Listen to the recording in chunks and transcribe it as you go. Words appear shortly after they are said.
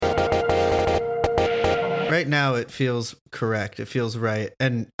right now it feels correct. It feels right.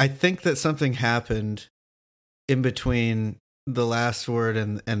 And I think that something happened in between the last word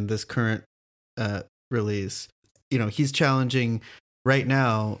and this current release. You know, he's challenging right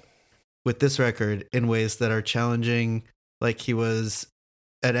now with this record in ways that are challenging like he was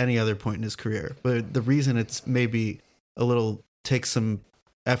at any other point in his career. But the reason it's maybe a little takes some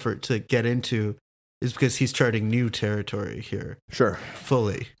effort to get into is because he's charting new territory here. Sure.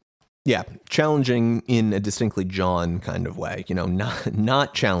 Fully. Yeah, challenging in a distinctly John kind of way, you know,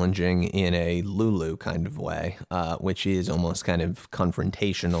 not challenging in a Lulu kind of way, which is almost kind of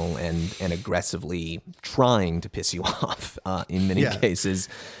confrontational and aggressively trying to piss you off in many cases.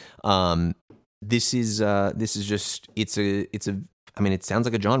 This is just I mean, it sounds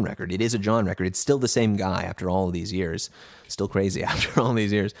like a John record. It is a John record. It's still the same guy after all of these years. Still crazy after all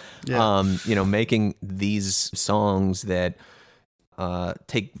these years. Yeah. You know, making these songs that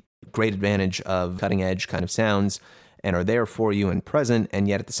take great advantage of cutting edge kind of sounds and are there for you and present, and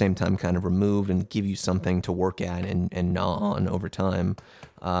yet at the same time kind of removed and give you something to work at and gnaw on over time.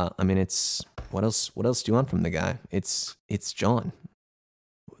 I mean, it's what else do you want from the guy? It's John.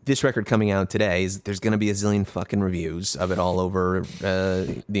 This record coming out today there's going to be a zillion fucking reviews of it all over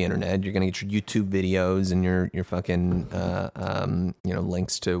the internet. You're going to get your YouTube videos and your fucking you know,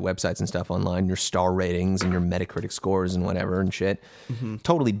 links to websites and stuff online, your star ratings and your Metacritic scores and whatever and shit. Mm-hmm.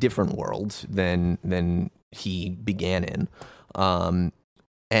 Totally different world than he began in.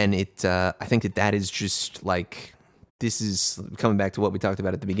 And it I think that is just like, this is coming back to what we talked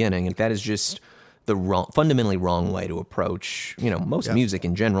about at the beginning, and that is just the fundamentally wrong way to approach, you know, most music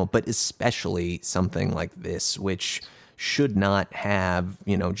in general, but especially something like this, which should not have,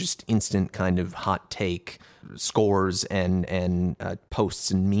 you know, just instant kind of hot take scores and posts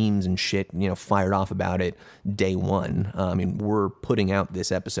and memes and shit, you know, fired off about it day one. I mean, we're putting out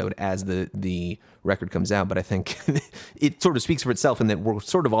this episode as the record comes out, but I think it sort of speaks for itself in that we're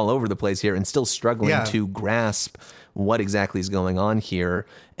sort of all over the place here and still struggling to grasp what exactly is going on here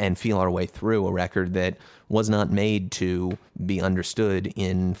and feel our way through a record that was not made to be understood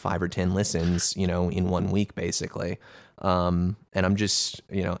in 5 or 10 listens, you know, in 1 week, basically. And I'm just,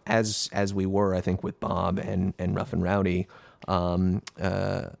 you know, as we were, I think, with Bob and Rough and Rowdy,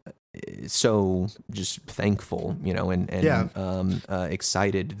 so just thankful, you know, and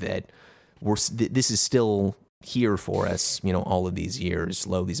excited that this is still here for us, you know, all of these years,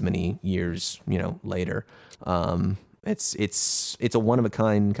 these many years, you know, later. It's a one of a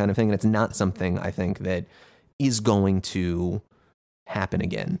kind of thing, and it's not something I think that is going to happen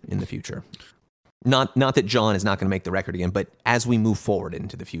again in the future. Not that John is not going to make the record again, but as we move forward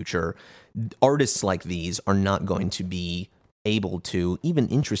into the future, artists like these are not going to be able to, even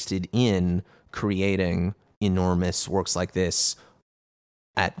interested in creating enormous works like this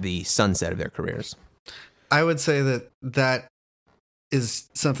at the sunset of their careers. I would say that is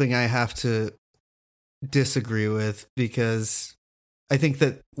something I have to disagree with, because I think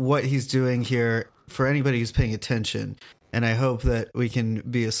that what he's doing here, for anybody who's paying attention, and I hope that we can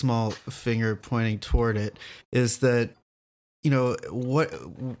be a small finger pointing toward it, is that, you know, what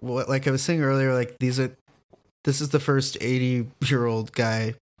like I was saying earlier, like this is the first 80-year-old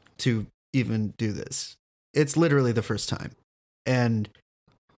guy to even do this. It's literally the first time. And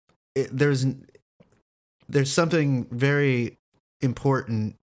there's something very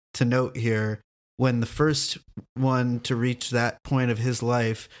important to note here. When the first one to reach that point of his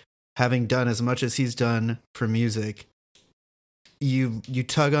life, having done as much as he's done for music, you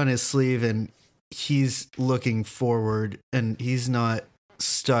tug on his sleeve and he's looking forward and he's not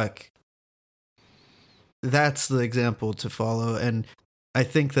stuck. That's the example to follow. And I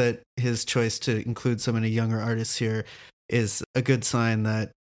think that his choice to include so many younger artists here is a good sign that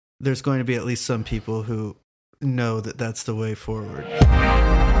there's going to be at least some people who know that that's the way forward.